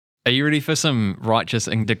Are you ready for some righteous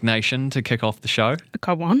indignation to kick off the show?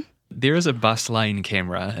 Come on. There is a bus lane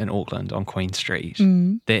camera in Auckland on Queen Street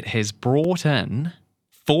that has brought in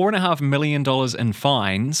 $4.5 million in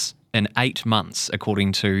fines in 8 months,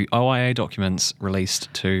 according to OIA documents released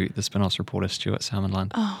to the Spinoff reporter Stuart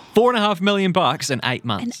Salmonland. $4.5 million in 8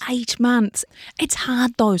 months. In 8 months. It's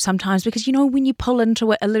hard though sometimes because, when you pull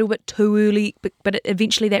into it a little bit too early, but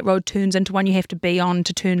eventually that road turns into one you have to be on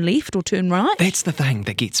to turn left or turn right. That's the thing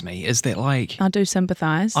that gets me, is that I do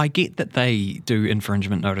sympathise. I get that they do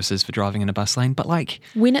infringement notices for driving in a bus lane, but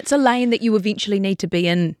when it's a lane that you eventually need to be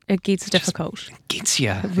in, it gets difficult. It gets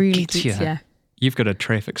you. It really gets you. You've got a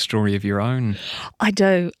traffic story of your own. I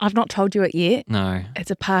do. I've not told you it yet. No. It's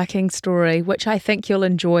a parking story, which I think you'll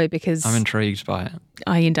enjoy because I'm intrigued by it.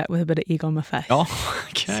 I end up with a bit of egg on my face. Oh,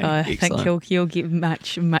 okay. So I think you'll get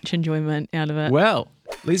much enjoyment out of it. Well,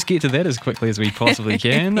 let's get to that as quickly as we possibly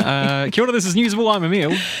can. Kia ora, this is Newsable. I'm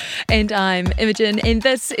Emil. And I'm Imogen, and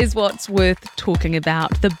this is what's worth talking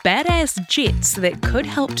about. The badass jets that could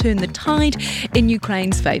help turn the tide in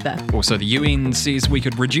Ukraine's favour. Also, the UN says we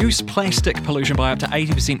could reduce plastic pollution by up to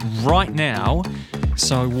 80% right now.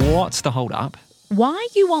 So what's the hold up? Why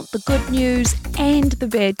you want the good news and the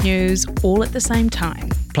bad news all at the same time.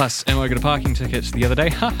 Plus, Emma got a parking ticket the other day.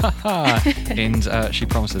 Ha ha ha. And she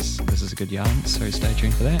promises this is a good yarn, so stay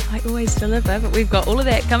tuned for that. I always deliver, but we've got all of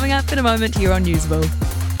that coming up in a moment here on Newsable.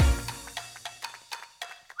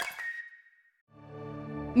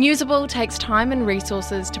 Newsable takes time and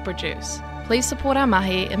resources to produce. Please support our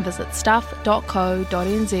mahi and visit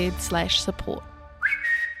stuff.co.nz/support.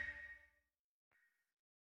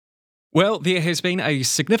 Well, there has been a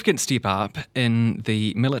significant step up in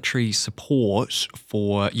the military support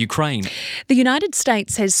for Ukraine. The United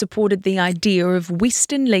States has supported the idea of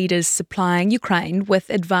Western leaders supplying Ukraine with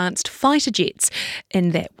advanced fighter jets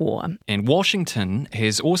in that war. And Washington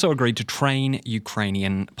has also agreed to train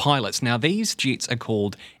Ukrainian pilots. Now, these jets are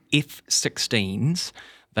called F-16s.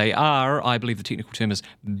 They are, I believe the technical term is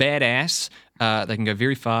badass. They can go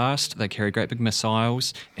very fast, they carry great big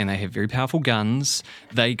missiles, and they have very powerful guns.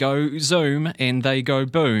 They go zoom and they go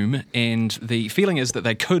boom, and the feeling is that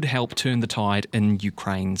they could help turn the tide in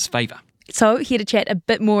Ukraine's favour. So, here to chat a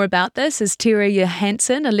bit more about this is Terry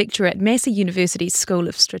Johanson, a lecturer at Massey University's School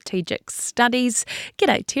of Strategic Studies.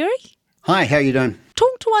 G'day, Terry. Hi, how are you doing?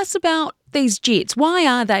 Talk to us about these jets. Why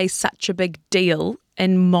are they such a big deal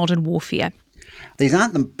in modern warfare? These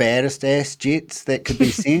aren't the baddest ass jets that could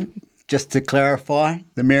be sent. Just to clarify,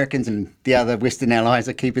 the Americans and the other Western allies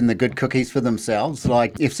are keeping the good cookies for themselves.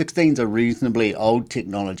 Like F-16s are reasonably old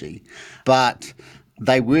technology, but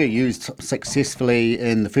they were used successfully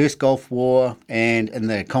in the first Gulf War and in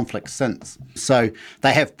the conflict since. So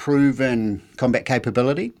they have proven combat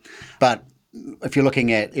capability. But if you're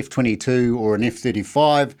looking at F-22 or an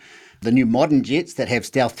F-35, the new modern jets that have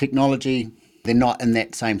stealth technology, they're not in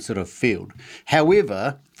that same sort of field.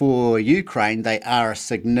 However, for Ukraine, they are a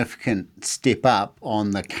significant step up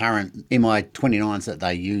on the current Mi-29s that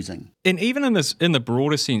they're using. And even in the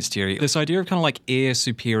broader sense, Terry, this idea of kind of like air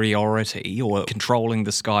superiority or controlling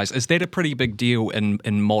the skies, is that a pretty big deal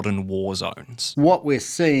in modern war zones? What we're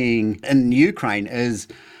seeing in Ukraine is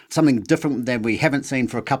something different than we haven't seen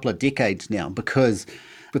for a couple of decades now, because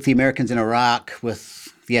with the Americans in Iraq,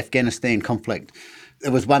 with the Afghanistan conflict,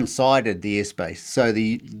 it was one-sided, the airspace. So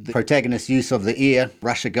the protagonist use of the air,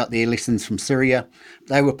 Russia got their lessons from Syria.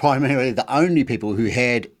 They were primarily the only people who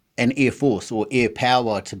had an air force or air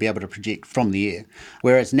power to be able to project from the air.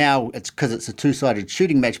 Whereas now, it's because it's a two-sided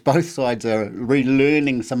shooting match, both sides are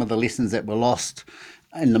relearning some of the lessons that were lost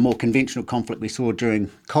in the more conventional conflict we saw during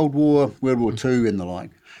Cold War, World War II and the like.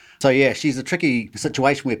 So yeah, she's a tricky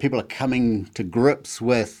situation where people are coming to grips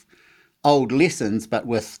with old lessons, but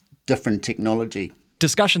with different technology.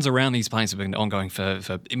 Discussions around these planes have been ongoing for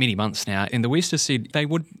many months now, and the West has said they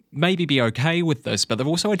would maybe be okay with this, but they've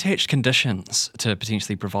also attached conditions to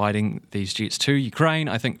potentially providing these jets to Ukraine.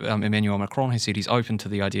 I think Emmanuel Macron has said he's open to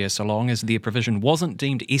the idea so long as their provision wasn't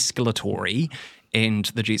deemed escalatory and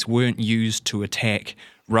the jets weren't used to attack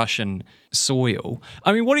Russian soil.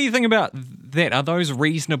 I mean, what do you think about that? Are those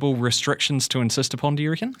reasonable restrictions to insist upon, do you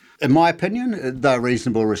reckon? In my opinion, they're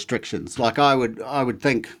reasonable restrictions. Like I would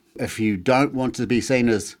think if you don't want to be seen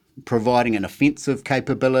as providing an offensive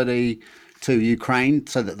capability to Ukraine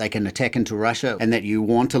so that they can attack into Russia, and that you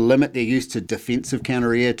want to limit their use to defensive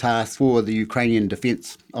counter-air tasks for the Ukrainian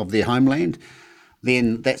defence of their homeland,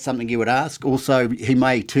 then that's something you would ask. Also, he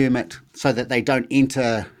may term it so that they don't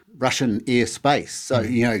enter Russian airspace. So,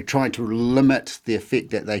 trying to limit the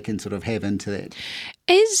effect that they can sort of have into that.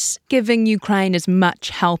 Is giving Ukraine as much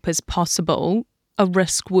help as possible a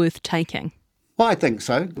risk worth taking? Well, I think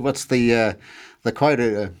so. What's the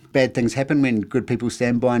quote? Bad things happen when good people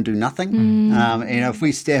stand by and do nothing. And if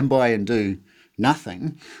we stand by and do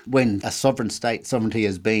nothing when a sovereign state sovereignty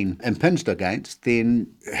has been impinged against, then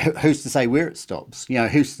who's to say where it stops?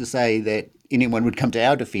 Who's to say that anyone would come to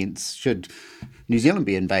our defence should New Zealand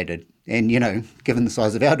be invaded? And, given the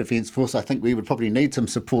size of our defence force, I think we would probably need some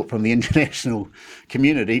support from the international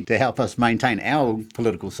community to help us maintain our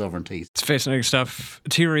political sovereignty. It's fascinating stuff.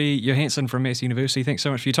 Terry Johanson from Massey University, thanks so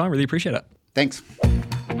much for your time. Really appreciate it. Thanks.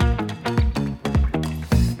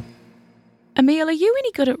 Emile, are you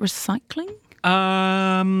any good at recycling?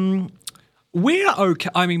 We're okay.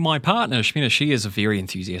 I mean, my partner, she is a very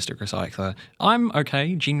enthusiastic recycler. I'm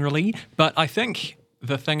okay, generally. But I think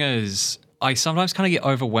the thing is, I sometimes kind of get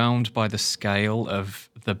overwhelmed by the scale of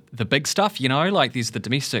the big stuff, like there's the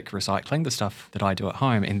domestic recycling, the stuff that I do at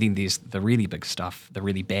home, and then there's the really big stuff, the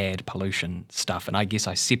really bad pollution stuff. And I guess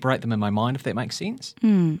I separate them in my mind, if that makes sense.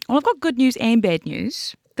 Well, I've got good news and bad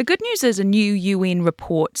news. The good news is a new UN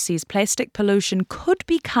report says plastic pollution could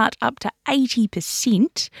be cut up to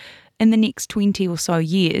 80% in the next 20 or so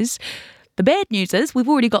years. The bad news is we've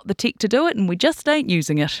already got the tech to do it and we just ain't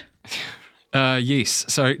using it. Yes.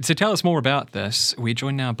 So to tell us more about this, we're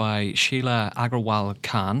joined now by Sheila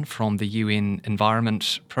Agrawal-Khan from the UN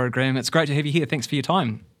Environment Programme. It's great to have you here. Thanks for your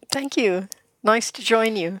time. Thank you. Nice to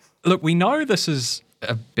join you. Look, we know this is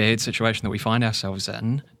a bad situation that we find ourselves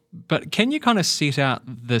in, but can you kind of set out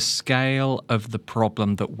the scale of the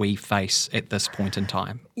problem that we face at this point in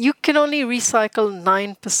time? You can only recycle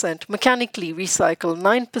 9%, mechanically recycle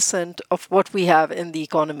 9% of what we have in the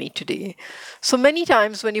economy today. So many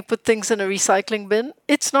times when you put things in a recycling bin,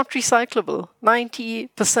 it's not recyclable.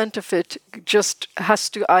 90% of it just has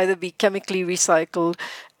to either be chemically recycled,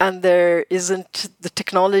 and there isn't the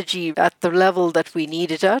technology at the level that we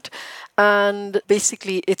need it at. And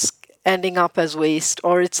basically it's ending up as waste,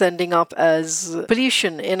 or it's ending up as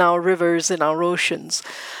pollution in our rivers, in our oceans.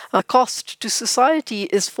 Cost to society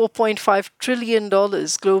is $4.5 trillion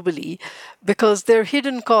globally, because there are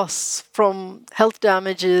hidden costs from health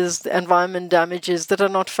damages, environment damages that are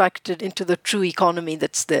not factored into the true economy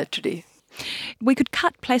that's there today. We could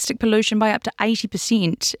cut plastic pollution by up to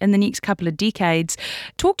 80% in the next couple of decades.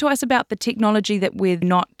 Talk to us about the technology that we're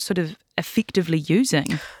not sort of effectively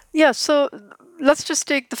using. Yeah, so let's just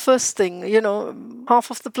take the first thing. Half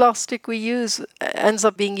of the plastic we use ends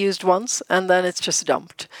up being used once and then it's just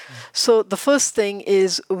dumped. So the first thing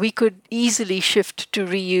is we could easily shift to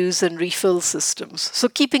reuse and refill systems. So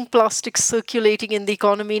keeping plastic circulating in the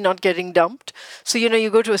economy, not getting dumped. So, you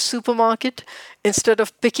go to a supermarket, instead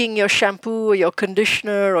of picking your shampoo or your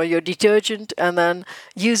conditioner or your detergent and then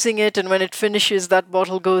using it, and when it finishes, that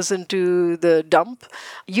bottle goes into the dump,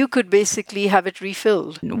 you could basically have it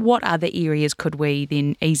refilled. What other areas could we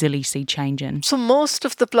then easily see change in? So most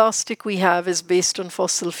of the plastic we have is based on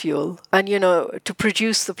fossil fuel. And, to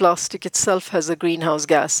produce the plastic itself has a greenhouse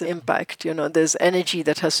gas impact. There's energy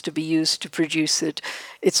that has to be used to produce it.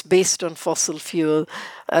 It's based on fossil fuel.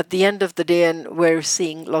 At the end of the day, and we're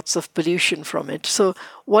seeing lots of pollution from it. So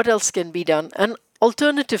what else can be done? An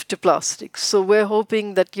alternative to plastic. So we're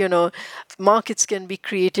hoping that, markets can be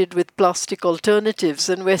created with plastic alternatives.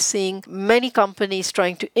 And we're seeing many companies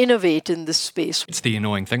trying to innovate in this space. It's the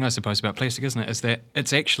annoying thing, I suppose, about plastic, isn't it? Is that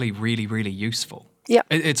it's actually really, really useful. Yeah.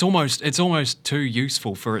 It's almost too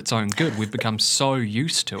useful for its own good. We've become so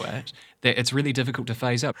used to it that it's really difficult to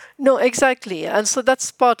phase out. No, exactly. And so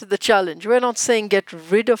that's part of the challenge. We're not saying get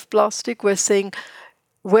rid of plastic. We're saying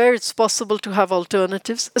where it's possible to have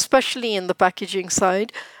alternatives, especially in the packaging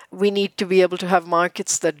side, we need to be able to have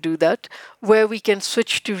markets that do that. Where we can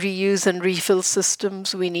switch to reuse and refill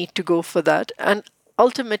systems, we need to go for that. And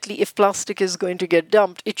ultimately, if plastic is going to get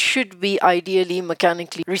dumped, it should be ideally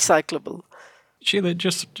mechanically recyclable. Sheila,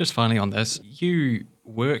 just finally on this, you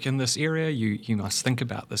work in this area, you must think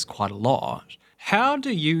about this quite a lot. How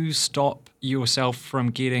do you stop yourself from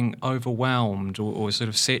getting overwhelmed or sort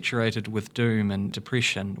of saturated with doom and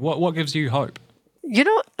depression? What gives you hope?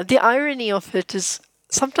 The irony of it is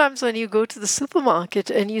sometimes when you go to the supermarket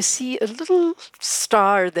and you see a little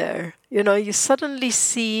star there, you suddenly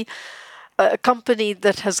see a company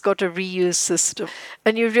that has got a reuse system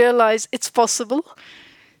and you realize it's possible.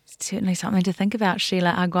 Certainly something to think about,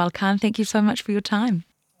 Sheila Agrawal-Khan. Thank you so much for your time.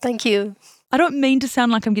 Thank you. I don't mean to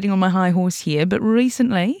sound like I'm getting on my high horse here, but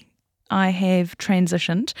recently I have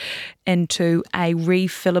transitioned into a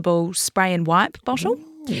refillable spray and wipe bottle,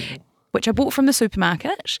 which I bought from the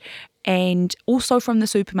supermarket. And also from the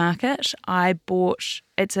supermarket, I bought,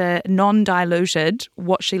 it's a non-diluted,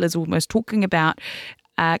 what Sheila's almost talking about,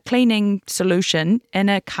 cleaning solution in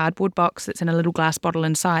a cardboard box that's in a little glass bottle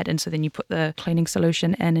inside. And so then you put the cleaning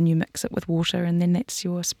solution in and you mix it with water, and then that's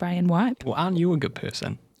your spray and wipe. Well, aren't you a good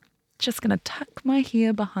person? Just going to tuck my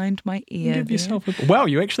hair behind my ear. Give yourself a... Wow,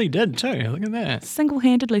 you actually did too. Look at that.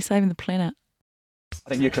 Single-handedly saving the planet. I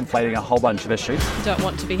think you're conflating a whole bunch of issues. Don't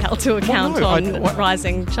want to be held to account on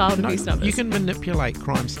rising child abuse numbers. You can manipulate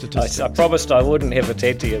crime statistics. I promised I wouldn't have a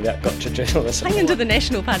tattoo about gotcha journalism. Hang into the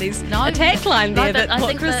National Party's attack line there. I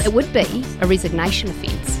think that it would be a resignation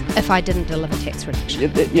offence if I didn't deliver tax reduction.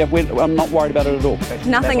 I'm not worried about it at all.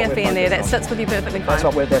 Nothing iffy in there. That sits with you perfectly fine.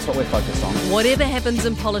 That's what we're focused on. Whatever happens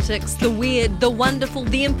in politics, the weird, the wonderful,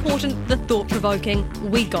 the important, the thought-provoking,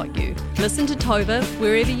 we got you. Listen to Tova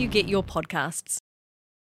wherever you get your podcasts.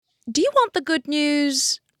 Do you want the good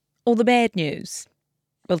news or the bad news?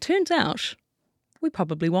 Well, turns out we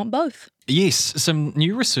probably want both. Yes, some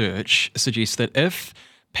new research suggests that if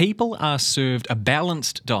people are served a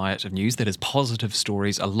balanced diet of news that is positive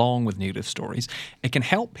stories along with negative stories, it can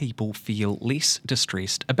help people feel less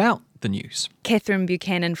distressed about the news. Catherine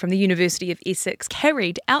Buchanan from the University of Essex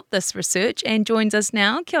carried out this research and joins us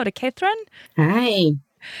now. Kia ora, Catherine. Hi.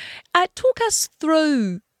 Talk us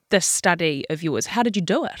through this study of yours. How did you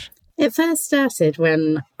do it? It first started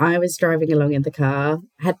when I was driving along in the car,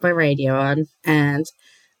 had my radio on, and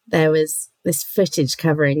there was this footage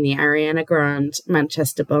covering the Ariana Grande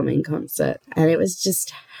Manchester bombing concert. And it was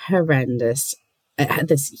just horrendous. It had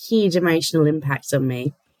this huge emotional impact on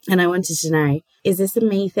me. And I wanted to know, is this a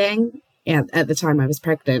me thing? Yeah, at the time I was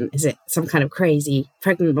pregnant. Is it some kind of crazy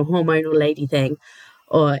pregnant or hormonal lady thing?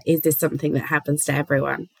 Or is this something that happens to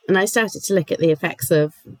everyone? And I started to look at the effects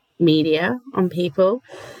of media on people.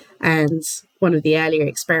 And one of the earlier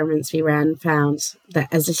experiments we ran found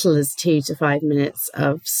that as little as 2 to 5 minutes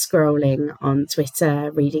of scrolling on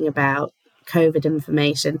Twitter, reading about COVID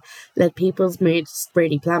information, led people's moods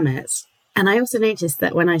really plummet. And I also noticed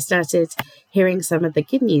that when I started hearing some of the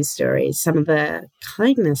good news stories, some of the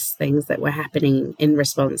kindness things that were happening in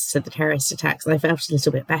response to the terrorist attacks, I felt a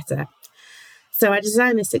little bit better. So I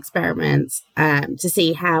designed this experiment to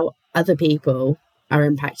see how other people are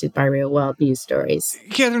impacted by real world news stories.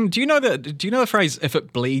 Catherine, do you know the phrase, if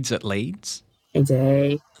it bleeds, it leads? I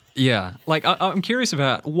do. Yeah. I'm curious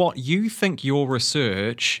about what you think your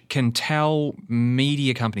research can tell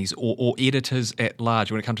media companies or editors at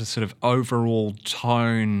large when it comes to sort of overall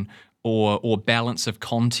tone or balance of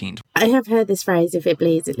content. I have heard this phrase, if it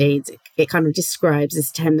bleeds, it leads. It kind of describes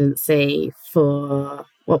this tendency for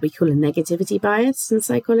what we call a negativity bias in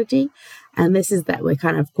psychology. And this is that we're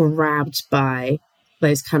kind of grabbed by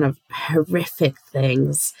those kind of horrific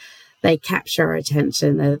things. They capture our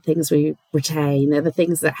attention. They're the things we retain. They're the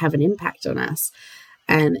things that have an impact on us.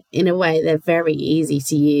 And in a way, they're very easy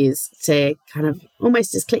to use to kind of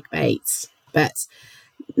almost as clickbait. But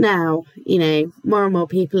now, more and more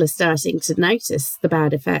people are starting to notice the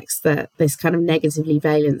bad effects that this kind of negatively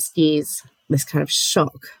valenced news, this kind of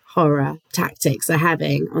shock, horror tactics are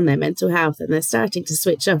having on their mental health. And they're starting to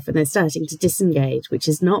switch off and they're starting to disengage, which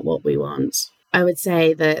is not what we want. I would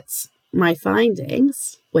say that my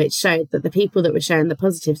findings, which showed that the people that were sharing the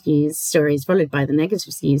positive news stories followed by the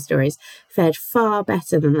negative news stories fared far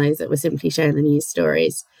better than those that were simply sharing the news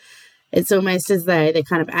stories. It's almost as though they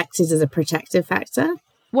kind of acted as a protective factor.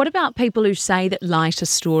 What about people who say that lighter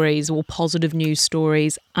stories or positive news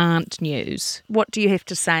stories aren't news? What do you have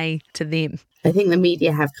to say to them? I think the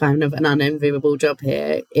media have kind of an unenviable job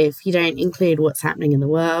here. If you don't include what's happening in the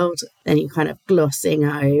world, then you're kind of glossing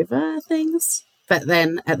over things. But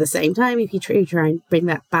then at the same time, if you try and bring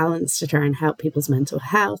that balance to try and help people's mental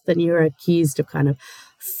health, then you're accused of kind of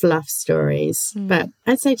fluff stories. But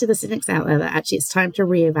I'd say to the cynics out there that actually it's time to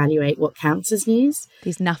reevaluate what counts as news.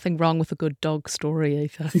 There's nothing wrong with a good dog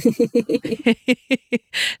story either.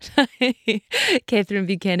 Catherine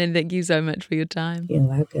Buchanan, thank you so much for your time. You're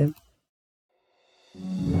welcome.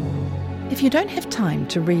 If you don't have time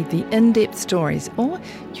to read the in-depth stories or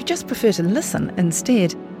you just prefer to listen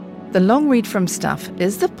instead, The Long Read From Stuff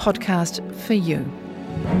is the podcast for you.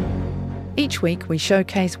 Each week we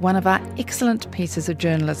showcase one of our excellent pieces of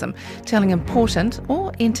journalism, telling important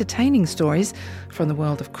or entertaining stories from the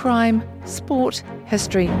world of crime, sport,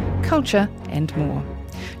 history, culture and more.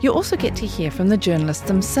 You'll also get to hear from the journalists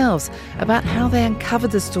themselves about how they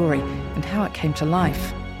uncovered the story and how it came to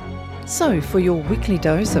life. So, for your weekly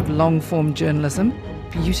dose of long-form journalism,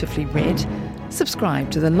 beautifully read,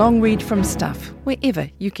 subscribe to The Long Read From Stuff wherever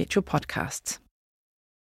you get your podcasts.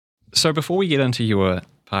 So before we get into your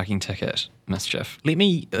parking ticket mischief, let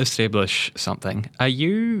me establish something. Are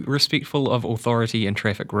you respectful of authority and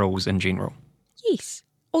traffic rules in general? Yes.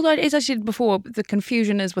 Although, as I said before, the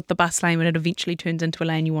confusion is with the bus lane when it eventually turns into a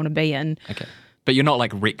lane you want to be in. Okay. But you're not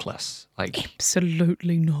like reckless?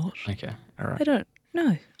 Absolutely not. Okay, all right. I don't,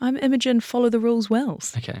 no. I'm Imogen, follow the rules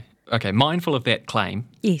wells. Okay, mindful of that claim.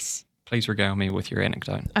 Yes. Please regale me with your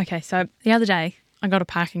anecdote. Okay, so the other day I got a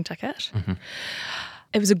parking ticket. Mm-hmm.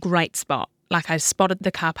 It was a great spot. Like I spotted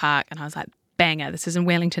the car park and I was like, banger, this is in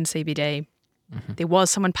Wellington CBD. Mm-hmm. There was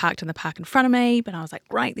someone parked in the park in front of me, but I was like,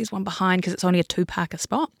 great, there's one behind because it's only a 2-parker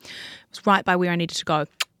spot. It was right by where I needed to go.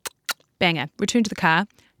 Banger. Return to the car,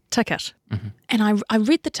 ticket. Mm-hmm. And I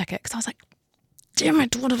read the ticket because I was like, damn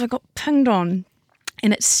it, what have I got pinged on?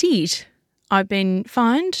 And it said, I've been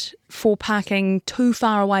fined for parking too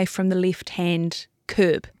far away from the left-hand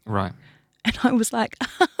curb. Right. And I was like,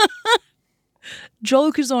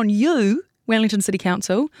 joke is on you, Wellington City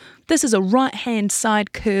Council. This is a right-hand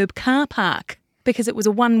side curb car park because it was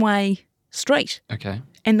a one-way street. Okay.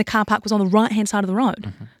 And the car park was on the right-hand side of the road.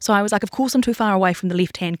 Mm-hmm. So I was like, of course I'm too far away from the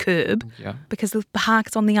left-hand curb because the park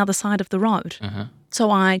is on the other side of the road. Uh-huh. So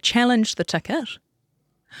I challenged the ticket.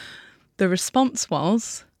 The response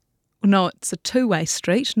was, no, it's a 2-way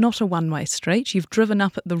street, not a 1-way street. You've driven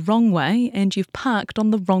up it the wrong way and you've parked on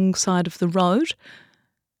the wrong side of the road.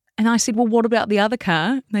 And I said, well, what about the other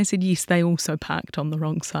car? And they said, yes, they also parked on the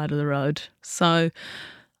wrong side of the road. So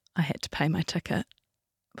I had to pay my ticket.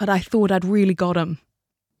 But I thought I'd really got him.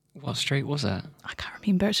 What street was that? I can't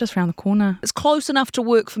remember. It's just around the corner. It's close enough to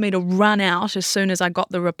work for me to run out as soon as I got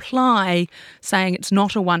the reply saying it's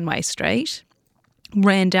not a 1-way street.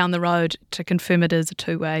 Ran down the road to confirm it is a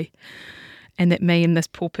 2-way. And that me and this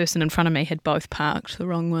poor person in front of me had both parked the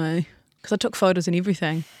wrong way. Because I took photos and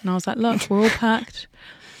everything. And I was like, look, we're all parked.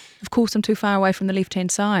 Of course, I'm too far away from the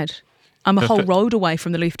left-hand side. I'm a whole road away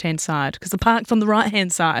from the left-hand side because the park's on the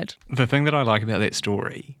right-hand side. The thing that I like about that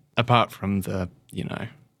story, apart from the,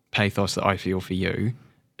 pathos that I feel for you,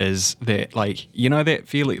 is that, that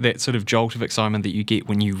feeling, that sort of jolt of excitement that you get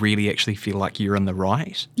when you really actually feel like you're in the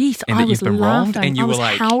right. Yes, and I that was you've been laughing. wronged, and you I was were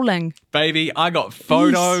like, howling. Baby, I got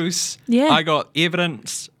photos. Yes. Yeah. I got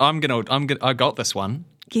evidence. I got this one.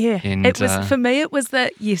 Yeah, and, it was for me. It was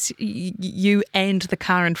that yes, you and the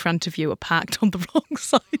car in front of you are parked on the wrong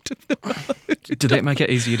side of the road. Did that make it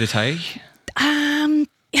easier to take? I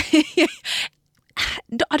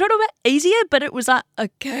don't know about easier, but it was like,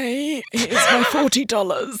 okay, here's my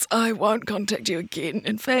 $40. I won't contact you again.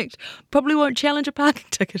 In fact, probably won't challenge a parking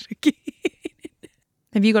ticket again.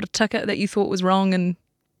 Have you got a ticket that you thought was wrong and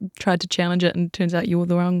tried to challenge it, and it turns out you were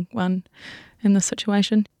the wrong one in this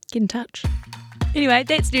situation? Get in touch. Anyway,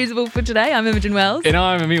 that's Newsable for today. I'm Imogen Wells. And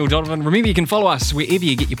I'm Emil Donovan. Remember, you can follow us wherever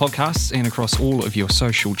you get your podcasts and across all of your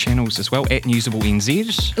social channels as well, at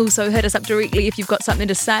NewsableNZ. Also, hit us up directly if you've got something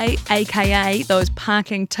to say, aka those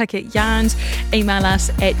parking ticket yarns. Email us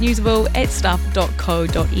at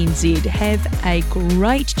newsable@stuff.co.nz. Have a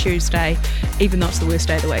great Tuesday, even though it's the worst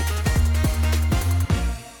day of the week.